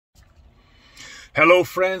Hello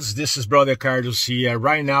friends, this is Brother Carlos here.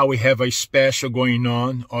 Right now we have a special going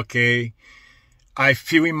on, okay? I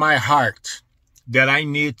feel in my heart that I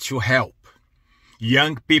need to help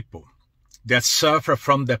young people that suffer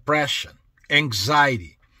from depression,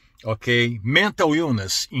 anxiety, okay? Mental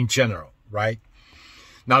illness in general, right?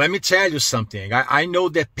 Now let me tell you something. I know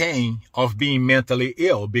the pain of being mentally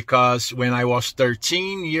ill because when I was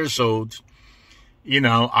 13 years old,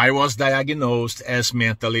 I was diagnosed as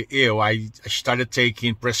mentally ill. I started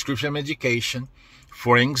taking prescription medication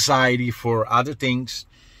for anxiety, for other things.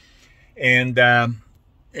 And I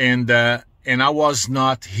was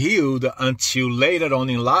not healed until later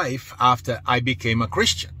on in life after I became a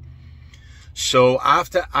Christian. So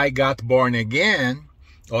after I got born again,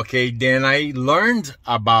 okay, then I learned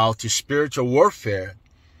about spiritual warfare.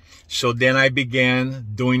 So then I began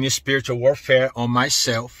doing spiritual warfare on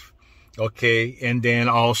myself. Okay, and then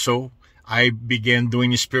also I began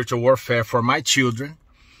doing spiritual warfare for my children.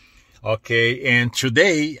 Okay, and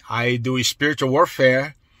today I do spiritual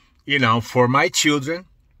warfare, for my children,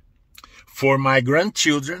 for my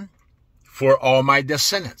grandchildren, for all my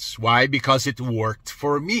descendants. Why? Because it worked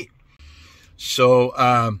for me. So,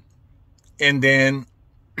 and then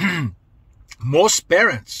most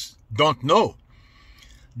parents don't know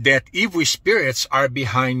that evil spirits are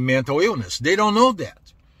behind mental illness. They don't know that.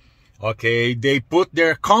 Okay, they put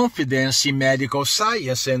their confidence in medical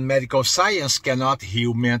science, and medical science cannot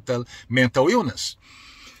heal mental illness.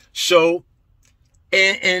 So,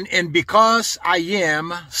 and because I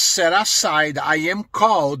am set aside, I am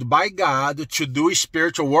called by God to do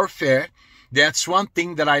spiritual warfare. That's one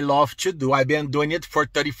thing that I love to do. I've been doing it for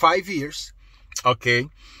 35 years. Okay,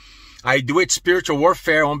 I do it spiritual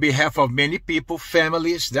warfare on behalf of many people,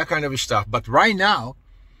 families, that kind of stuff. But right now,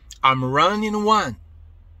 I'm running one,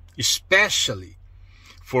 especially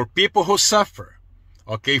for people who suffer,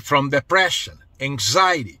 okay, from depression,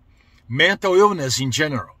 anxiety, mental illness in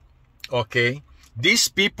general, okay? These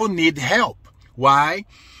people need help. Why?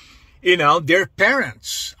 Their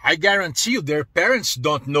parents, I guarantee you, their parents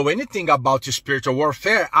don't know anything about spiritual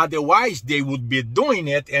warfare. Otherwise, they would be doing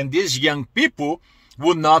it, and these young people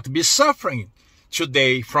would not be suffering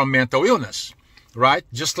today from mental illness, right?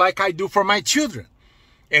 Just like I do for my children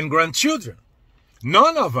and grandchildren.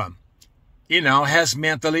 None of them, has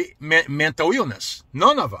mental illness.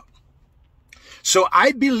 None of them. So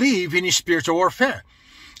I believe in spiritual warfare.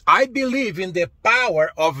 I believe in the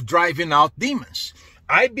power of driving out demons.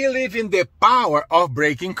 I believe in the power of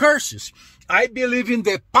breaking curses. I believe in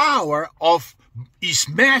the power of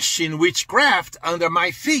smashing witchcraft under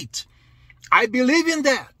my feet. I believe in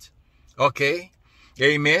that. Okay?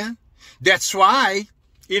 Amen? That's why,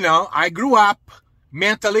 I grew up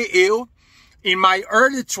mentally ill. In my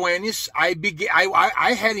early 20s, I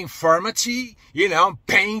had infirmity,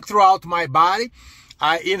 pain throughout my body.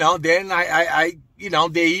 Then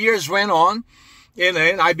the years went on, and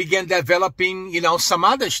then I began developing, some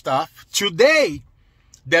other stuff. Today,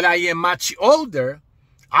 that I am much older,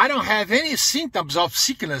 I don't have any symptoms of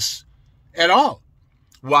sickness at all.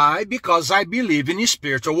 Why? Because I believe in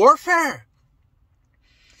spiritual warfare.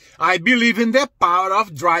 I believe in the power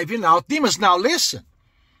of driving out demons. Now listen.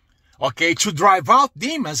 Okay, to drive out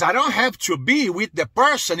demons, I don't have to be with the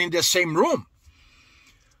person in the same room.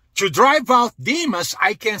 To drive out demons,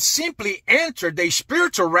 I can simply enter the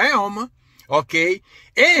spiritual realm, okay,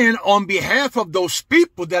 and on behalf of those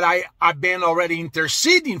people that I have been already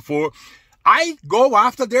interceding for, I go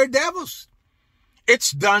after their devils. It's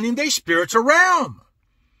done in the spiritual realm.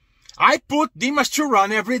 I put demons to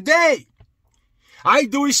run every day. I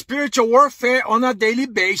do spiritual warfare on a daily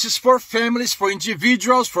basis for families, for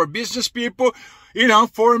individuals, for business people,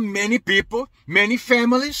 for many people, many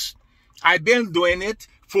families. I've been doing it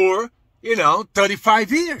for,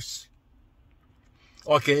 35 years.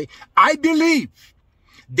 Okay. I believe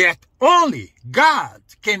that only God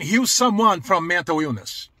can heal someone from mental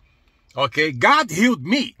illness. Okay. God healed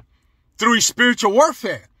me through spiritual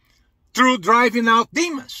warfare, through driving out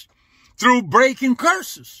demons, through breaking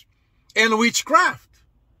curses and witchcraft.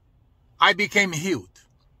 I became healed.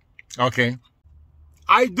 Okay.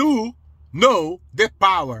 I do know the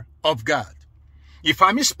power of God. If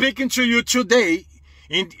I'm speaking to you today,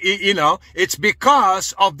 it's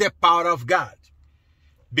because of the power of God.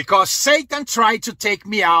 Because Satan tried to take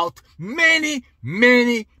me out many,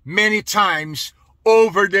 many, many times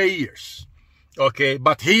over the years. Okay.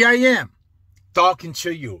 But here I am talking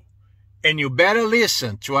to you, and you better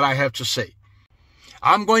listen to what I have to say.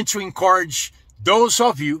 I'm going to encourage those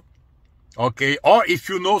of you, okay, or if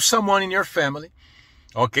you know someone in your family,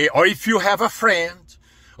 okay, or if you have a friend,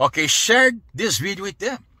 okay, share this video with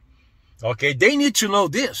them. Okay, they need to know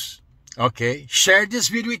this. Okay, share this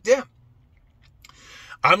video with them.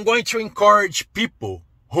 I'm going to encourage people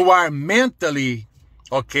who are mentally,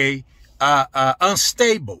 okay,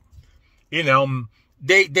 unstable. You know,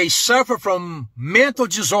 they suffer from mental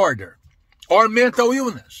disorder or mental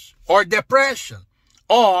illness or depression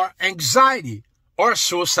or anxiety or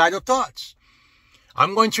suicidal thoughts.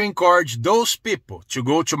 I'm going to encourage those people to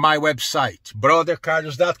go to my website,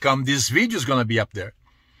 brothercarlos.com. This video is going to be up there.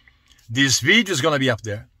 This video is going to be up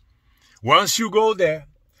there. Once you go there,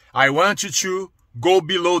 I want you to go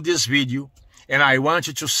below this video and I want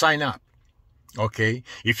you to sign up. Okay?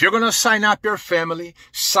 If you're going to sign up your family,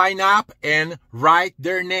 sign up and write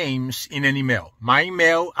their names in an email. My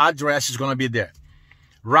email address is going to be there.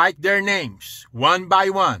 Write their names one by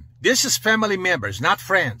one. This is family members, not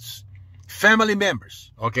friends. Family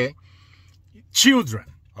members, okay? Children,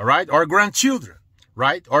 all right? Or grandchildren,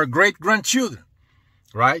 right? Or great-grandchildren,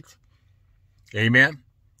 right? Amen?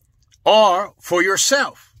 Or for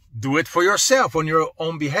yourself. Do it for yourself on your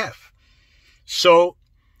own behalf. So,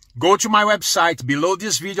 go to my website, below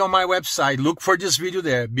this video on my website, look for this video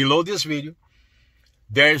there, below this video.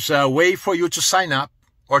 There's a way for you to sign up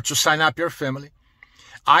or to sign up your family.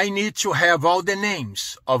 I need to have all the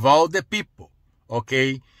names of all the people,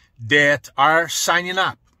 okay, that are signing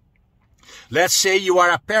up. Let's say you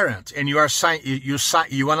are a parent and you want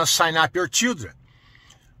to sign up your children.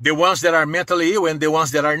 The ones that are mentally ill and the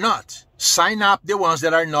ones that are not. Sign up the ones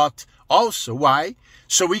that are not also. Why?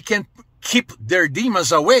 So we can keep their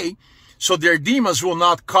demons away, so their demons will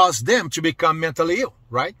not cause them to become mentally ill,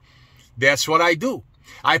 right? That's what I do.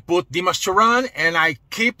 I put demons to run and I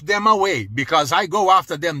keep them away because I go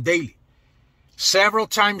after them daily. Several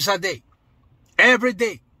times a day. Every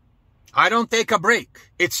day. I don't take a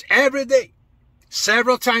break. It's every day.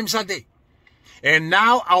 Several times a day. And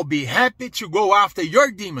now I'll be happy to go after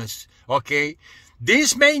your demons, okay?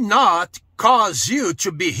 This may not cause you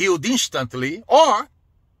to be healed instantly, or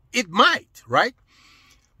it might, right?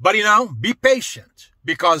 But you know, be patient,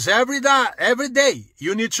 because every day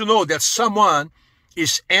you need to know that someone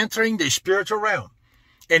is entering the spiritual realm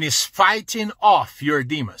and is fighting off your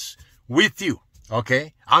demons with you,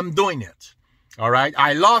 okay? I'm doing it, all right?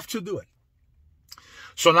 I love to do it.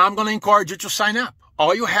 So now I'm going to encourage you to sign up.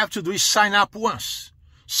 All you have to do is sign up once.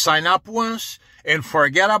 Sign up once and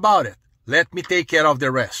forget about it. Let me take care of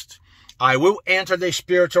the rest. I will enter the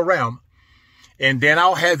spiritual realm and then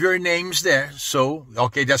I'll have your names there. So,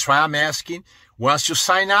 okay, that's why I'm asking. Once you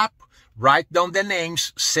sign up, write down the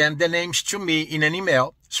names, send the names to me in an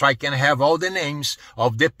email so I can have all the names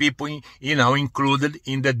of the people, you know, included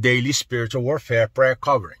in the daily spiritual warfare prayer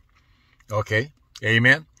covering. Okay?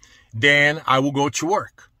 Amen? Then I will go to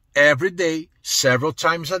work. Every day, several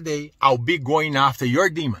times a day, I'll be going after your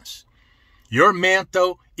demons. Your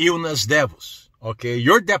mental illness devils. Okay?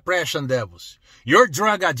 Your depression devils. Your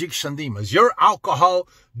drug addiction demons. Your alcohol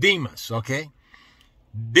demons. Okay?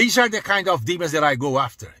 These are the kind of demons that I go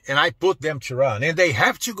after. And I put them to run. And they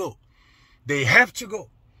have to go. They have to go.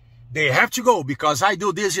 They have to go because I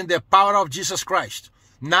do this in the power of Jesus Christ.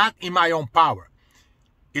 Not in my own power.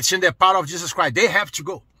 It's in the power of Jesus Christ. They have to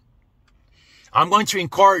go. I'm going to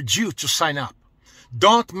encourage you to sign up.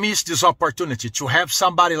 Don't miss this opportunity to have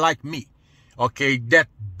somebody like me, okay, that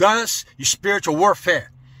does spiritual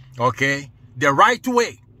warfare, okay, the right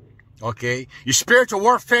way, okay. Spiritual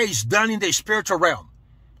warfare is done in the spiritual realm,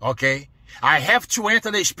 okay. I have to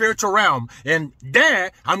enter the spiritual realm, and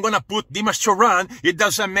there I'm going to put demons to run. It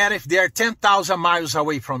doesn't matter if they're 10,000 miles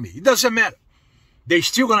away from me. It doesn't matter. They're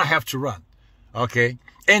still going to have to run, okay.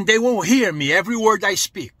 And they won't hear me every word I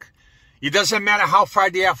speak. It doesn't matter how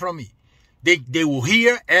far they are from me. They will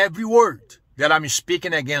hear every word that I'm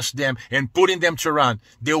speaking against them and putting them to run.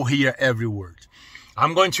 They'll hear every word.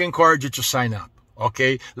 I'm going to encourage you to sign up,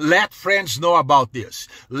 okay? Let friends know about this.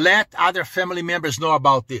 Let other family members know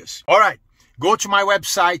about this. All right. Go to my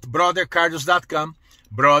website, brothercarlos.com,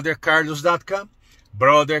 brothercarlos.com,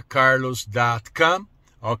 brothercarlos.com,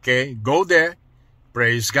 okay? Go there.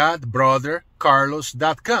 Praise God,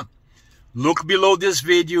 brothercarlos.com. Look below this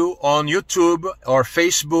video on YouTube or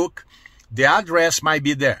Facebook. The address might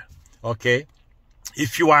be there, okay?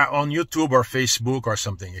 If you are on YouTube or Facebook or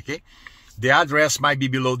something, okay? The address might be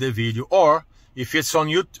below the video. Or if it's on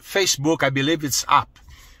Facebook, I believe it's up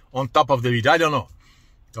on top of the video. I don't know.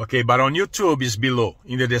 Okay, but on YouTube it's below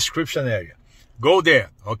in the description area. Go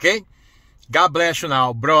there, okay? God bless you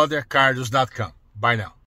now, brothercarlos.com. Bye now.